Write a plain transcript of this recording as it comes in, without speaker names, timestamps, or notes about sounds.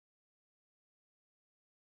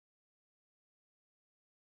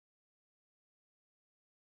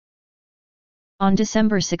On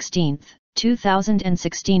December 16,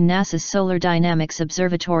 2016, NASA's Solar Dynamics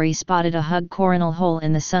Observatory spotted a hug coronal hole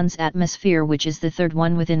in the Sun's atmosphere, which is the third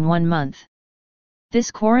one within 1 month. This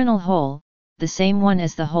coronal hole, the same one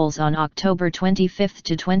as the holes on October 25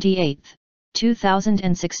 to 28,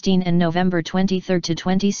 2016 and November 23 to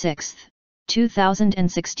 26,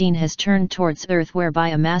 2016, has turned towards Earth, whereby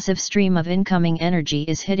a massive stream of incoming energy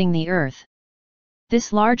is hitting the Earth.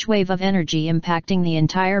 This large wave of energy impacting the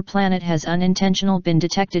entire planet has unintentionally been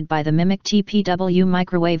detected by the MIMIC TPW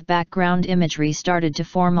microwave background imagery started to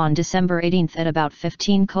form on December 18 at about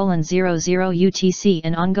 15:00 UTC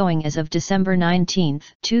and ongoing as of December 19,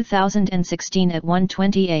 2016 at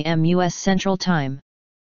 1:20 AM US Central Time.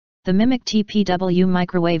 The MIMIC TPW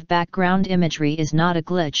microwave background imagery is not a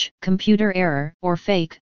glitch, computer error, or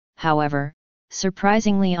fake. However,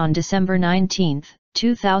 surprisingly, on December 19,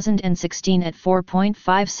 2016 at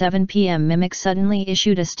 4:57 PM, MIMIC suddenly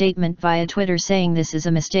issued a statement via Twitter saying this is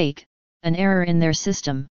a mistake, an error in their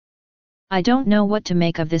system. I don't know what to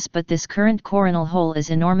make of this, but this current coronal hole is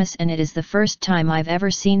enormous, and it is the first time I've ever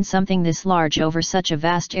seen something this large over such a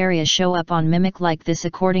vast area show up on MIMIC like this,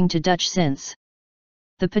 according to Dutch Since.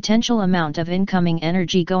 The potential amount of incoming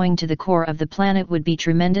energy going to the core of the planet would be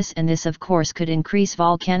tremendous, and this of course could increase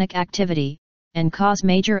volcanic activity and cause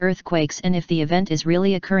major earthquakes, and if the event is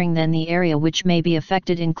really occurring, then the area which may be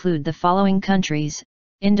affected include the following countries: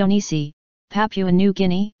 Indonesia, Papua New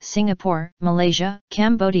Guinea, Singapore, Malaysia,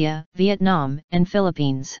 Cambodia, Vietnam, and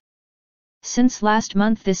Philippines. Since last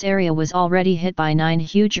month this area was already hit by 9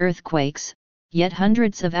 huge earthquakes, yet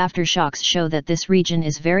hundreds of aftershocks show that this region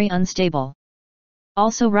is very unstable.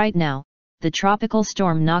 Also right now, the tropical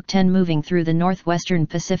storm Nok 10 moving through the northwestern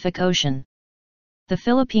Pacific Ocean. The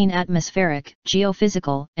Philippine Atmospheric,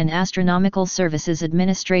 Geophysical, and Astronomical Services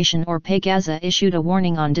Administration, or PAGASA, issued a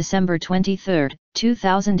warning on December 23,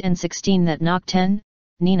 2016 that Nok 10,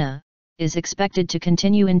 Nina, is expected to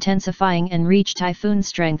continue intensifying and reach typhoon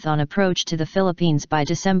strength on approach to the Philippines by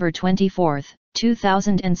December 24,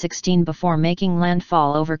 2016, before making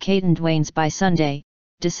landfall over Catanduanes by Sunday,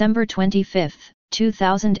 December 25,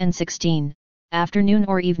 2016, afternoon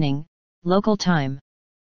or evening, local time.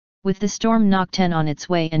 With the storm Nok 10 on its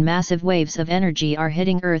way and massive waves of energy are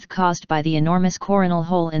hitting Earth caused by the enormous coronal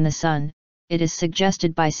hole in the Sun, it is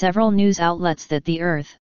suggested by several news outlets that the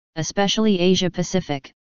Earth, especially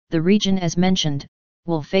Asia-Pacific, the region as mentioned,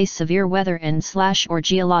 will face severe weather and/or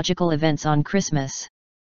geological events on Christmas.